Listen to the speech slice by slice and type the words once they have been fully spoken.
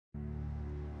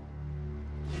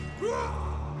The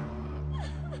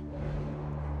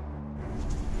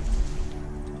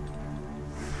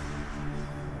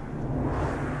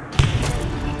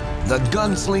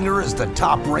Gunslinger is the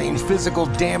top-range physical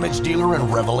damage dealer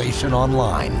in Revelation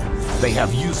Online. They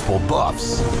have useful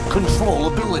buffs,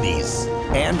 control abilities,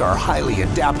 and are highly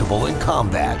adaptable in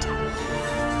combat.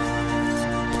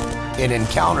 In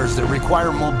encounters that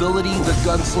require mobility, the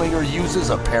Gunslinger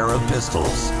uses a pair of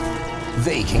pistols.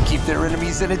 They can keep their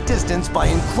enemies at a distance by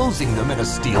enclosing them in a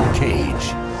steel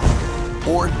cage,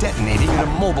 or detonating an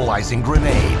immobilizing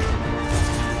grenade.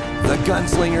 The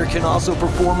Gunslinger can also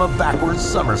perform a backwards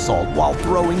somersault while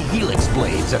throwing helix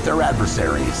blades at their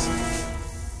adversaries.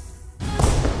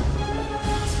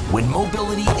 When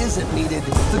mobility isn't needed,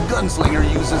 the Gunslinger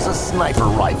uses a sniper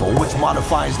rifle which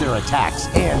modifies their attacks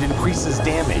and increases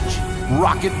damage.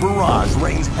 Rocket Barrage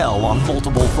rains hell on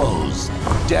multiple foes.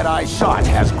 Deadeye Shot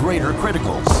has greater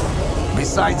criticals.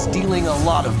 Besides dealing a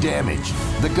lot of damage,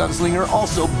 the Gunslinger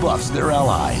also buffs their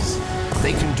allies.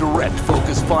 They can direct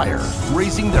focus fire,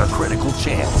 raising their critical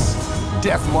chance.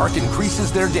 Deathmark increases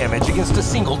their damage against a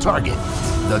single target.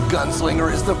 The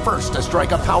Gunslinger is the first to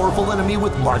strike a powerful enemy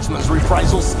with Marksman's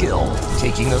Reprisal skill,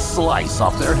 taking a slice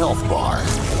off their health bar.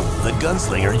 The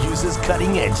Gunslinger uses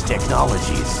cutting-edge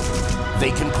technologies. They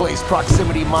can place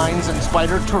proximity mines and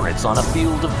spider turrets on a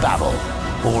field of battle,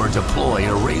 or deploy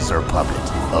a razor puppet,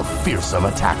 a fearsome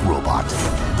attack robot.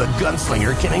 The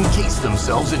Gunslinger can encase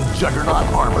themselves in juggernaut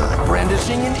armor,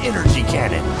 brandishing an energy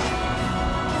cannon.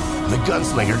 The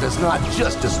Gunslinger does not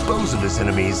just dispose of his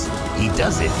enemies, he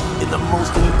does it in the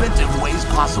most inventive ways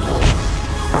possible.